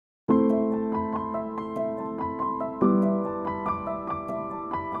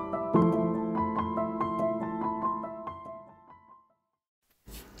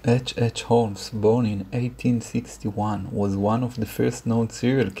H Holmes, born in 1861, was one of the first known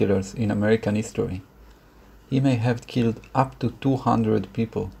serial killers in American history. He may have killed up to 200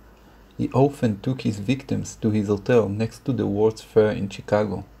 people. He often took his victims to his hotel next to the World's Fair in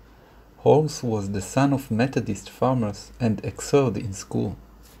Chicago. Holmes was the son of Methodist farmers and excelled in school.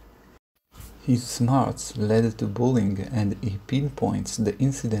 His smarts led to bullying, and he pinpoints the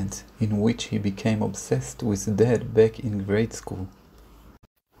incident in which he became obsessed with death back in grade school.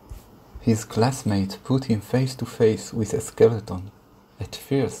 His classmate put him face to face with a skeleton. At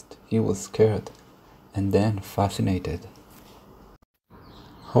first he was scared, and then fascinated.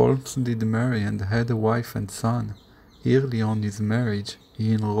 Holmes did marry and had a wife and son. Early on his marriage,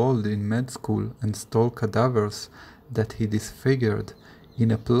 he enrolled in med school and stole cadavers that he disfigured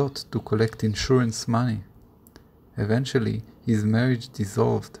in a plot to collect insurance money. Eventually, his marriage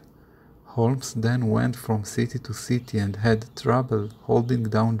dissolved. Holmes then went from city to city and had trouble holding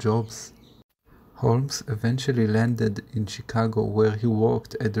down jobs. Holmes eventually landed in Chicago, where he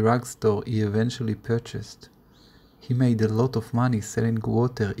worked at a drugstore he eventually purchased. He made a lot of money selling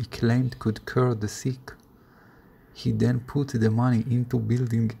water he claimed could cure the sick. He then put the money into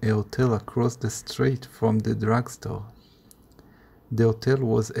building a hotel across the street from the drugstore. The hotel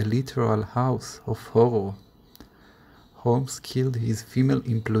was a literal house of horror. Holmes killed his female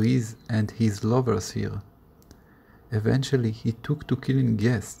employees and his lovers here. Eventually he took to killing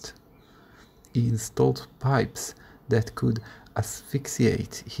guests. He installed pipes that could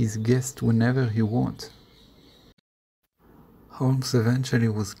asphyxiate his guests whenever he wanted. Holmes eventually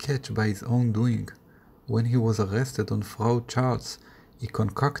was caught by his own doing. When he was arrested on fraud charges, he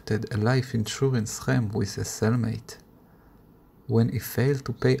concocted a life insurance scam with a cellmate. When he failed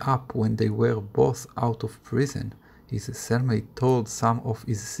to pay up when they were both out of prison, his cellmate told some of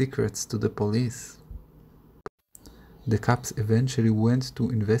his secrets to the police. The cops eventually went to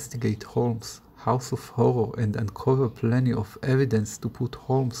investigate Holmes' house of horror and uncover plenty of evidence to put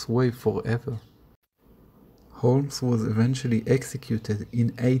Holmes away forever. Holmes was eventually executed in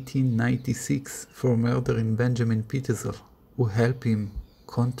 1896 for murdering Benjamin Peterson, who helped him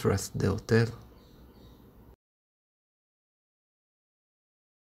contrast the hotel.